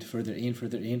leg a bit further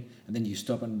in, and then you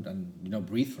stop and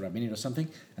breathe for a minute or something,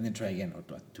 and then try again, or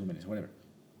 2 minutes, whatever.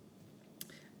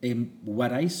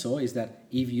 What I saw is that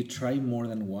if you try more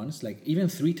than once, like even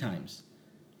 3 times,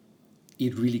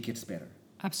 it really gets better.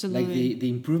 Absolutely. Like the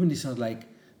improvement is not like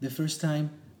the first time,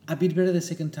 a bit better the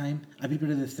second time, a bit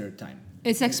better the third time.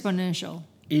 It's exponential.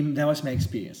 That was my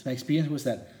experience. My experience was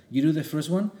that you do the first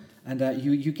one, and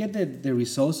you get the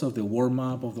results of the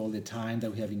warm-up, of all the time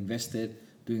that we have invested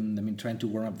trying to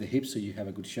warm up the hips so you have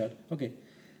a good shot. Okay.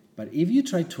 But if you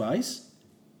try twice,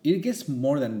 it gets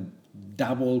more than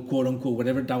double, quote unquote,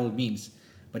 whatever double means.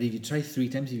 But if you try 3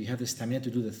 times, if you have the stamina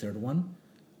to do the third one,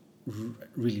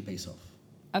 really pays off.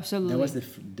 Absolutely. That was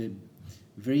the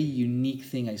very unique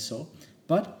thing I saw.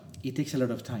 But it takes a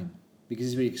lot of time because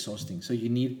it's very exhausting. So you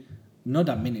need not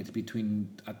a minute between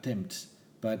attempts,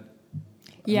 but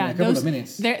a couple of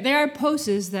minutes. There are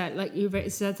poses that, like you,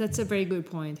 that's a very good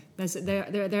point.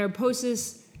 There are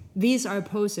poses. These are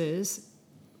poses,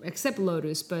 except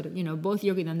Lotus, but both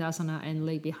Yogi Dandasana and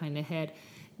leg behind the head,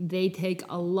 they take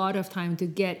a lot of time to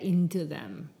get into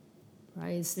them.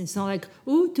 Right? It's not like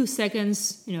 2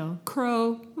 seconds,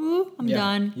 crow, I'm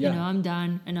done. Yeah. I'm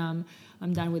done, and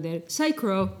I'm done with it. Side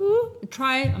crow,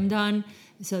 try, I'm done.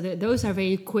 So those are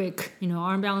very quick.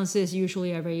 Arm balances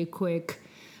usually are very quick.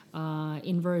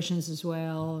 Inversions as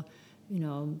well.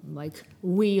 Like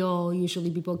wheel. Usually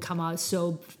people come out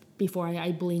so before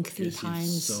I blink 3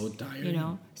 times. It's so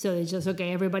tiring. So it's just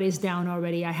okay. Everybody's down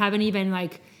already. I haven't even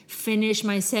finished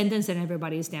my sentence and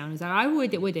everybody's down. It's like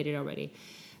we did it already.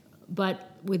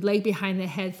 But with leg behind the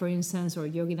head, for instance, or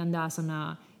Yogi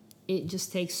Dandasana, it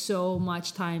just takes so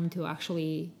much time to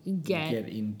actually get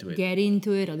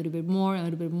into it a little bit more,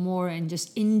 and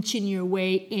just inching your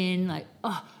way in,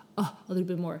 a little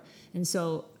bit more. And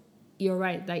so you're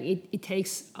right, like it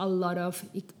takes a lot of,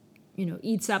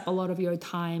 eats up a lot of your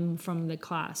time from the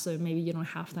class. So maybe you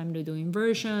don't have time to do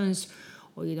inversions,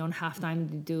 or you don't have time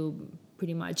to do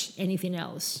pretty much anything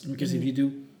else. Because if you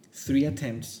do 3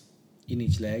 attempts in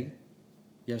each leg,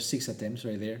 you have 6 attempts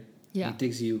right there. Yeah. It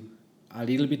takes you a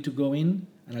little bit to go in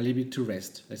and a little bit to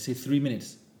rest. Let's say 3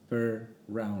 minutes per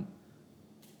round.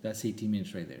 That's 18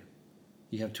 minutes right there.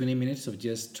 You have 20 minutes of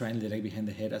just trying the leg behind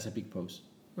the head as a big pose.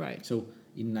 Right. So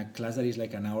in a class that is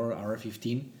like an hour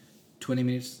 15, 20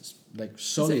 minutes, like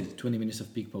solid 20 minutes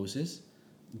of big poses,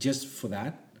 just for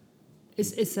that.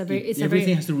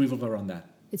 Everything has to revolve around that.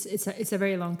 It's a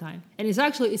very long time, and it's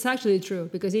actually true,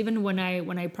 because even when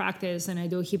I practice and I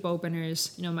do hip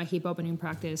openers, my hip opening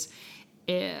practice,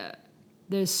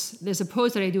 there's a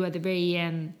pose that I do at the very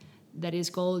end that is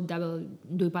called double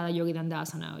Dvipada Yogi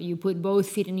Dandasana. You put both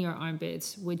feet in your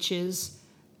armpits, which is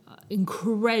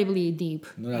incredibly deep.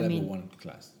 Not a level 1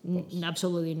 class pose.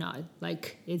 Absolutely not.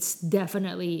 Like, it's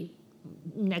definitely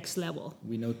next level.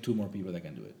 We know 2 more people that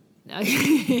can do it.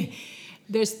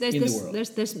 There's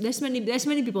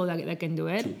many people that can do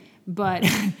it,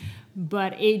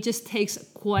 but it just takes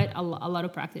quite a lot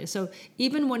of practice. So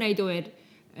even when I do it,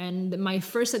 and my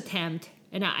first attempt,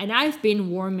 and I've been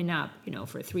warming up,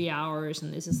 for 3 hours,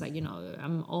 and this is like,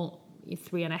 I'm all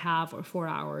 3.5 or 4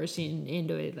 hours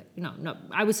into it. No,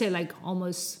 I would say like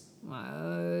almost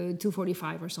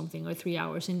 2:45 or something, or 3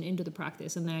 hours into the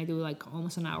practice, and then I do like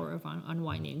almost an hour of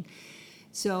unwinding.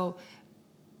 So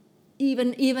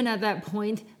even at that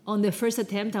point, on the first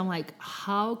attempt, I'm like,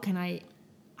 how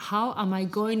am I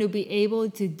going to be able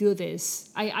to do this?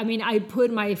 I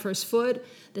put my first foot,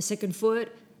 the second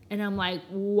foot, and I'm like,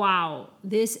 wow,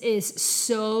 this is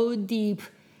so deep.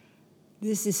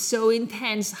 This is so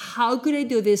intense. How could I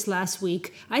do this last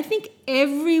week? I think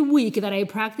every week that I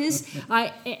practice,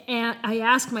 I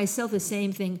ask myself the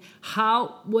same thing.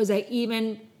 How was I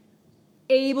even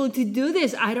able to do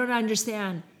this? I don't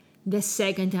understand. The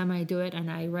second time I do it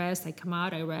and I rest, I come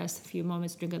out, I rest a few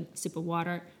moments, drink a sip of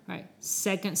water. Right,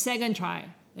 second try.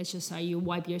 That's just how you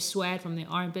wipe your sweat from the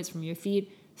armpits, from your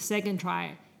feet. Second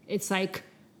try. It's like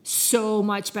so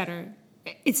much better.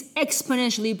 It's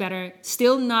exponentially better.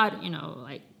 Still not,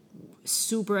 like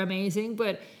super amazing,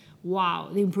 but wow,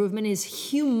 the improvement is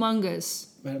humongous.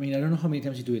 But I don't know how many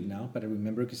times you do it now, but I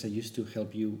remember because I used to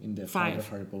help you in the 5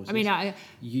 harder poses.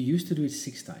 You used to do it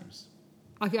 6 times.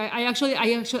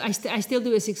 I still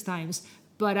do it 6 times,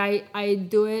 but I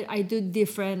do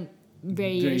different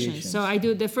variations. So I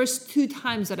do the first 2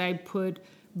 times that I put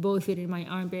both feet in my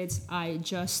armpits, I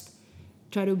just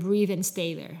try to breathe and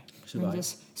stay there. And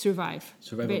just survive.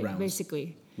 Survival rounds.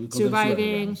 Basically. We call them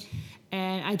surviving rounds.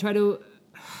 And I try to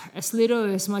as little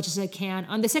as much as I can.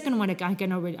 On the second one,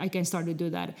 I can start to do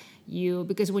that.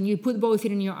 Because when you put both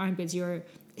feet in your armpits, your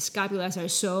scapulas are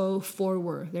so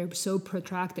forward, they're so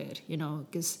protracted,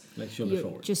 because like shoulders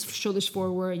forward. Just shoulders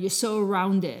forward. You're so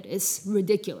rounded, it's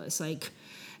ridiculous.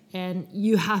 And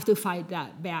you have to fight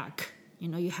that back.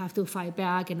 You have to fight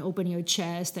back and open your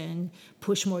chest and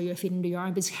push more your feet into your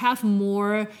armpits. Have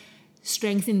more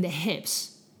strength in the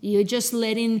hips. You're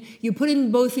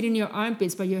putting both feet in your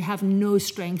armpits, but you have no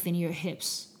strength in your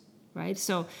hips, right?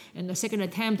 So in the second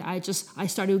attempt, I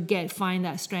start to find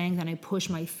that strength, and I push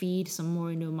my feet some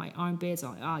more into my armpits.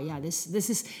 I'm like, oh yeah, this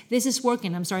is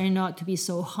working. I'm starting not to be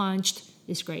so hunched.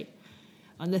 It's great.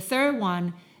 On the third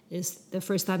one is the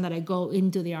first time that I go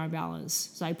into the arm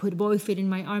balance. So I put both feet in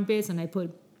my armpits, and I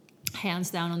put hands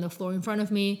down on the floor in front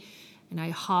of me, and I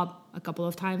hop a couple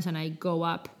of times, and I go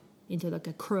up into like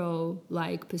a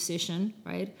crow-like position,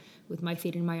 right, with my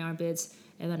feet in my armpits,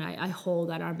 and then I hold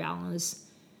that arm balance,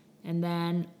 and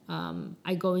then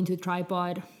I go into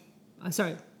tripod. I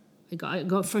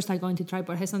go into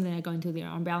tripod headstand, then I go into the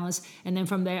arm balance, and then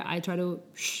from there I try to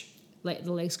let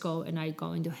the legs go, and I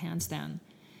go into handstand,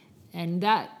 and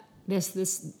that's the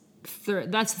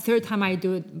third time I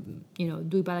do it.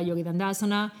 Dvipada Yogi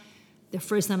Dandasana. The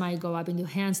first time I go up into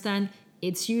handstand,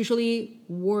 it's usually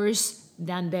worse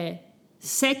than the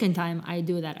second time I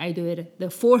do that. I do it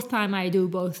the fourth time I do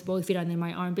both feet under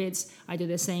my armpits. I do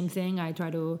the same thing. I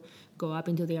try to go up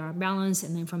into the arm balance,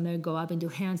 and then from there go up into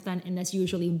handstand, and that's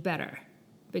usually better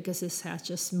because this has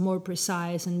just more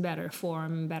precise and better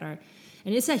form, better.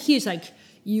 And it's a huge,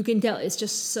 you can tell it's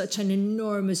just such an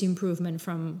enormous improvement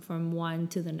from one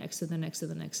to the next, to the next, to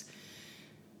the next.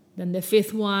 Then the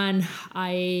fifth one,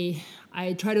 I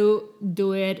try to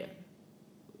do it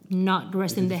not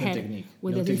resting the head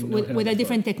with a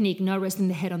different technique, not resting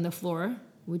the head on the floor,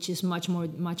 which is much more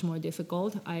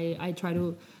difficult. I try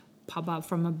to pop up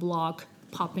from a block,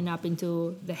 popping up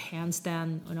into the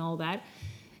handstand and all that.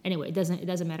 Anyway, it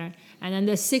doesn't matter. And then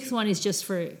the sixth one is just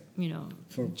for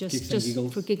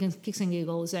kicks and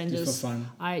giggles, and just for fun.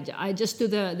 I just do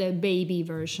the baby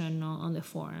version on the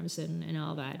forearms and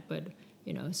all that. But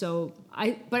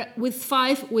but with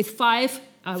five.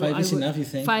 Five is enough, you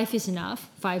think? Five is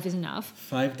enough.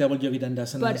 5 double yogi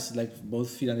dandasanas, like both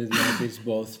feet under the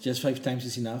armpits, just 5 times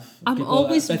is enough. I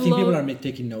think people are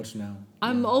taking notes now.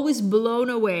 I'm always blown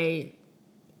away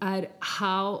at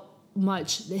how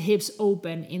much the hips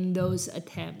open in those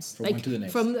attempts. From one to the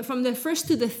next. From the first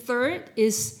to the third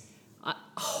is a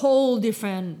whole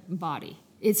different body.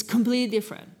 It's completely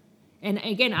different. And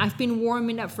again, I've been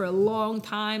warming up for a long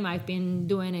time. I've been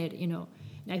doing it,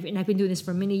 I've been doing this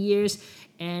for many years,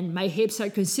 and my hips are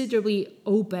considerably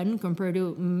open compared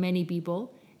to many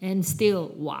people, and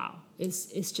still, wow,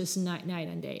 it's just night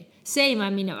and day. Same,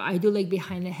 I do leg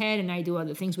behind the head, and I do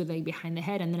other things with leg behind the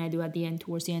head, and then I do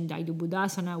towards the end, I do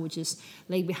Buddhasana, which is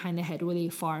leg behind the head, really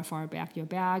far back your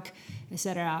back,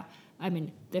 etc.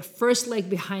 The first leg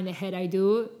behind the head I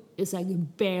do is like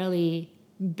barely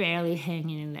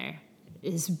hanging in there.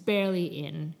 It's barely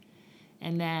in,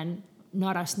 and then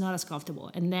not as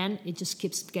comfortable, and then it just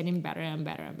keeps getting better and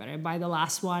better and better. By the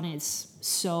last one, it's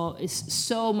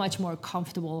so much more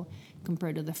comfortable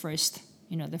compared to the first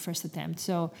attempt.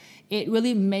 So it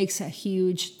really makes a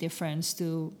huge difference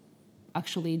to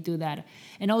actually do that.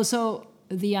 And also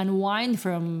the unwind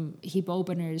from hip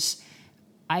openers,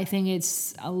 I think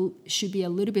should be a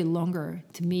little bit longer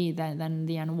to me than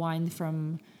the unwind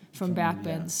from back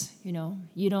bends.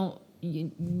 You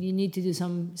need to do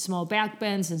some small back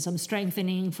bends and some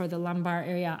strengthening for the lumbar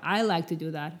area. I like to do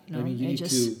that. You need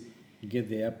to get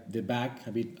the back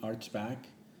a bit arched back,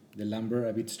 the lumbar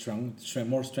a bit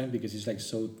more strength, because it's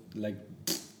so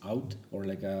out, or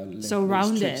so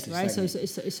rounded, right? Exactly. So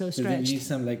it's so stretched. So then you need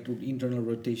some internal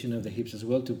rotation of the hips as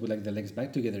well to put the legs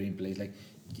back together in place.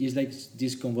 It's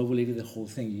discombobulated the whole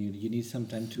thing. You need some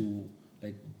time to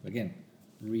again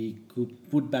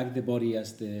put back the body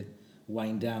as the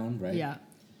wind down, right? Yeah.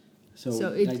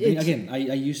 So I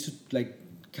used to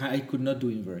I could not do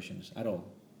inversions at all.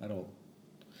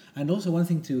 And also one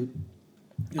thing too.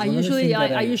 I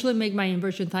usually make my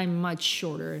inversion time much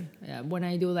shorter when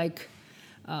I do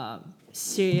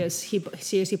serious hip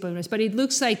openers. But it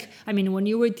looks like when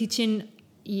you were teaching,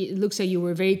 it looks like you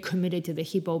were very committed to the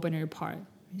hip opener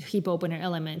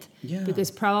element. Yeah. Because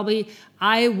probably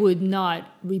I would not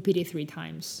repeat it 3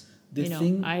 times.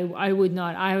 I would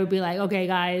not. I would be like, okay,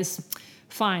 guys,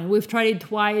 fine. We've tried it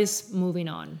twice. Moving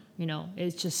on.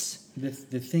 It's just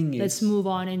the thing is, let's move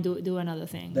on and do another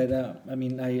thing. That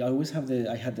I always had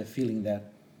the feeling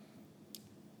that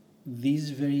these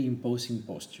very imposing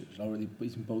postures or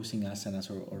imposing asanas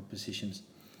or positions,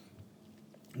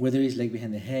 whether it's leg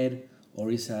behind the head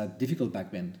or it's a difficult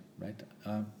back bend, right?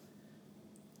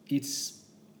 It's,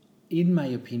 in my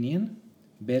opinion,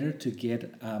 better to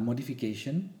get a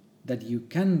modification that you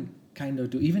can kind of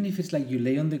do, even if it's like you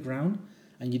lay on the ground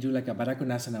and you do like a Baddha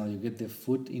Konasana, or you get the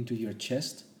foot into your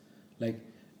chest, like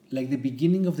the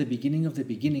beginning of the beginning of the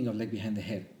beginning of leg behind the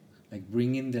head, like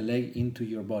bringing the leg into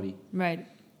your body. Right.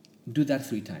 Do that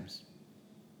 3 times.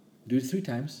 Do it 3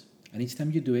 times, and each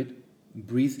time you do it,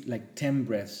 breathe like 10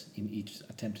 breaths in each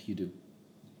attempt you do.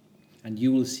 And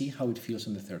you will see how it feels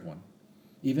on the third one.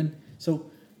 Even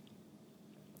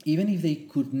if they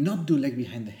could not do leg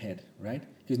behind the head, right?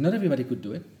 Because not everybody could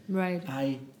do it. Right.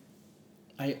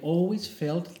 I always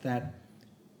felt that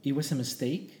it was a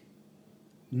mistake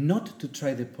not to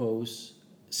try the pose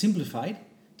simplified,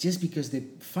 just because the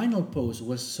final pose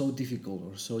was so difficult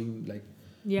or so like,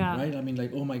 yeah, right? I mean,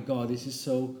 like, oh my God, this is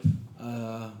so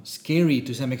scary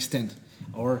to some extent,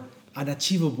 or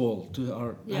unachievable to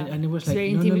our, yeah. and it was like,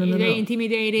 very no, very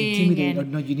intimidating.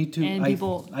 And, no, you need to.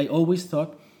 I always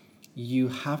thought you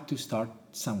have to start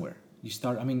somewhere. You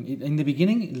start. I mean, in the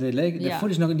beginning, the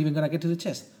foot is not even gonna get to the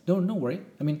chest. Don't worry.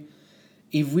 I mean,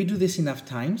 if we do this enough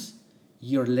times,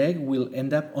 your leg will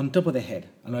end up on top of the head.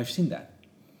 And I've seen that.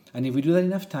 And if we do that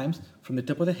enough times, from the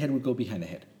top of the head, we'll go behind the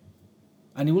head.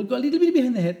 And it will go a little bit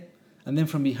behind the head. And then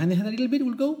from behind the head a little bit, it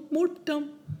will go more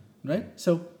down. Right?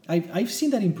 So I've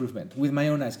seen that improvement with my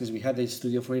own eyes, because we had the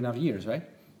studio for enough years, right?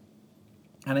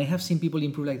 And I have seen people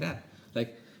improve like that.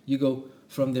 Like, you go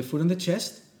from the foot on the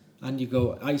chest, and you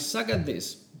go, I suck at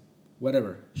this.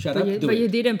 Whatever. Shut up, do it. But you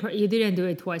didn't do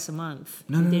it twice a month.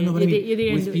 No. But I mean,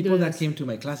 with people that this. came to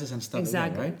my classes and stuff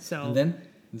Exactly. like that, right? So,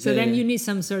 and then you need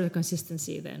some sort of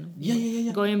consistency then.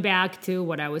 Yeah. Going back to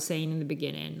what I was saying in the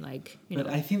beginning, like, But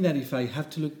I think that if I have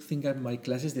to think at my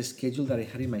classes, the schedule that I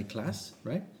had in my class,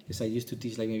 right? Because I used to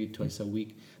teach like maybe twice a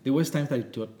week. There was times that I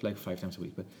taught like 5 times a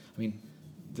week, but I mean,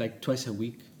 like twice a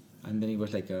week. And then it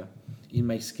was like in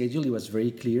my schedule, it was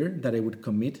very clear that I would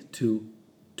commit to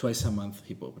twice a month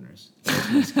hip openers. That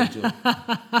was my schedule.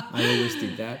 I always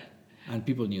did that, and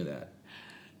people knew that.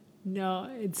 No,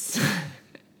 it's...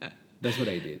 That's what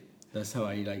I did. That's how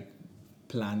I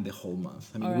planned the whole month.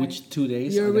 I mean, right. which 2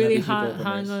 days you're are really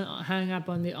hung up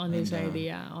on this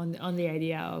idea, on the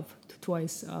idea of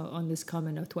twice, on this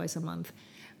comment of twice a month.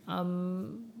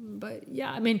 But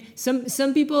yeah, I mean,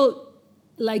 some people,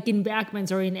 like in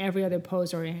backbends or in every other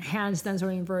pose or in handstands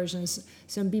or inversions,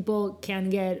 some people can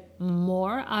get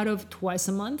more out of twice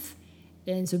a month,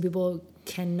 and some people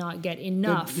cannot get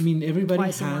enough. But, I mean,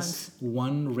 everybody has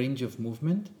one range of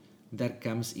movement that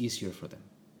comes easier for them.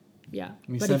 Yeah,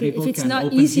 I mean, but if it's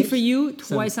not easy hips, for you,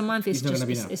 twice a month it's not just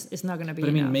gonna be enough. It's not going to be But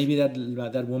I mean, enough. maybe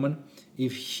that woman,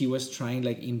 if she was trying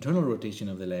like internal rotation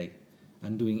of the leg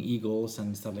and doing eagles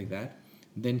and stuff like that,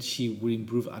 then she would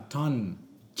improve a ton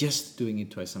just doing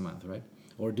it twice a month, right?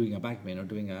 Or doing a back bend, or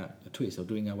doing a twist, or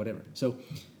doing a whatever. So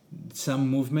some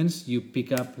movements you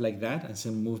pick up like that, and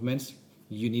some movements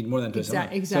you need more than twice a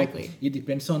month. Exactly. So it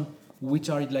depends on which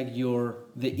are like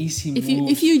the easy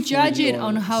moves. If you judge it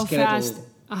on how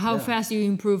skeletal, fast you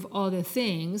improve all the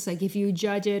things, like if you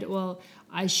judge it, well,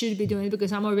 I should be doing it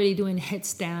because I'm already doing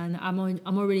headstand, I'm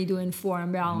already doing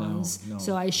forearm balance, No.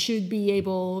 so I should be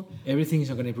able. Everything is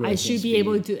not going to improve. I should be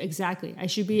able to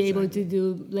able to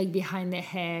do like behind the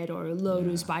head or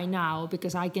lotus by now,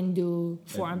 because I can do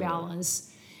forearm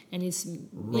balance, and it's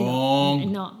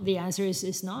wrong. No, the answer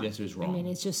is not. The answer is wrong. I mean,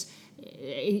 it's just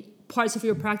parts of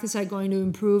your practice are going to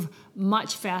improve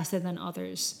much faster than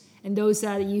others. And those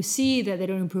that you see that they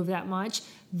don't improve that much,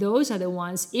 those are the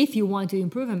ones, if you want to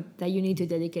improve them, that you need to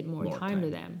dedicate more time to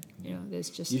them. You know, there's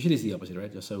just... Usually it's the opposite,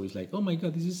 right? Just always like, oh my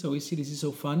God, this is so easy, this is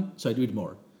so fun, so I do it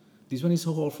more. This one is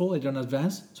so awful, I don't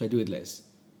advance, so I do it less.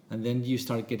 And then you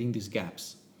start getting these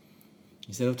gaps.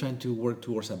 Instead of trying to work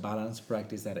towards a balanced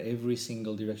practice that every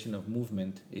single direction of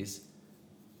movement is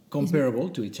comparable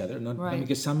to each other, not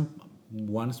because some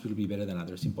ones will be better than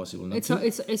others, impossible not to.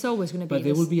 It's always going to be. But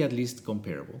they will be at least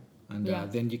comparable, and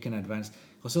then you can advance.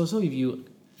 Because also, if you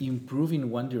improve in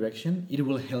one direction, it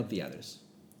will help the others.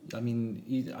 I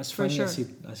mean, as funny as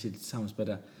it sounds,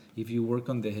 but if you work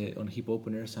on hip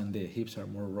openers and the hips are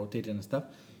more rotated and stuff,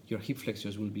 your hip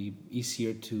flexors will be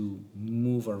easier to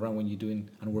move around when you're doing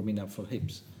and warming up for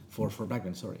hips, for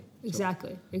backbend. Sorry.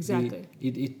 Exactly.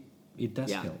 It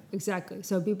does help. Exactly.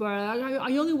 So people are like,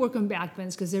 I only work on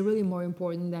backbends because they're really more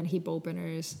important than hip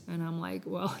openers. And I'm like,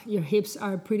 well, your hips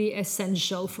are pretty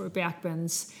essential for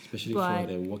backbends. Especially for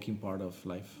the walking part of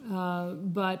life.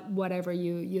 But whatever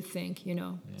you think, you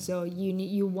know. Yeah. So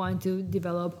you want to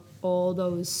develop all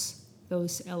those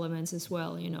elements as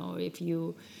well, you know. If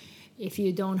if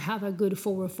you don't have a good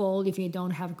forward fold, if you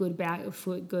don't have good back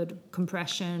foot, good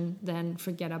compression, then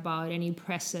forget about any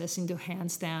presses into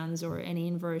handstands or any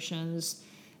inversions,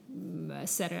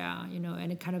 etc. You know,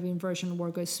 any kind of inversion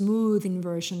work or smooth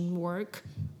inversion work,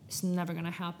 it's never gonna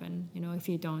happen. You know, if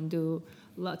you don't do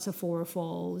lots of forward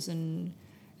folds and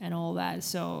all that.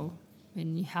 So,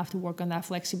 and you have to work on that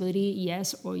flexibility.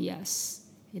 Yes or yes,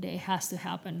 it has to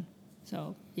happen.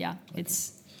 So yeah, okay.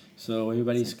 It's. So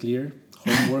everybody's clear.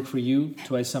 Homework for you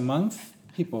twice a month.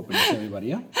 Hip openers, everybody,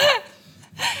 yeah?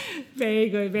 Very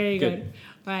good, very good.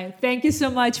 All right. Thank you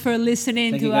so much for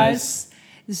listening to us.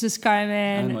 This is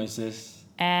Carmen. And Moises.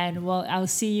 And well, I'll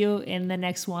see you in the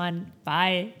next one.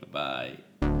 Bye. Bye.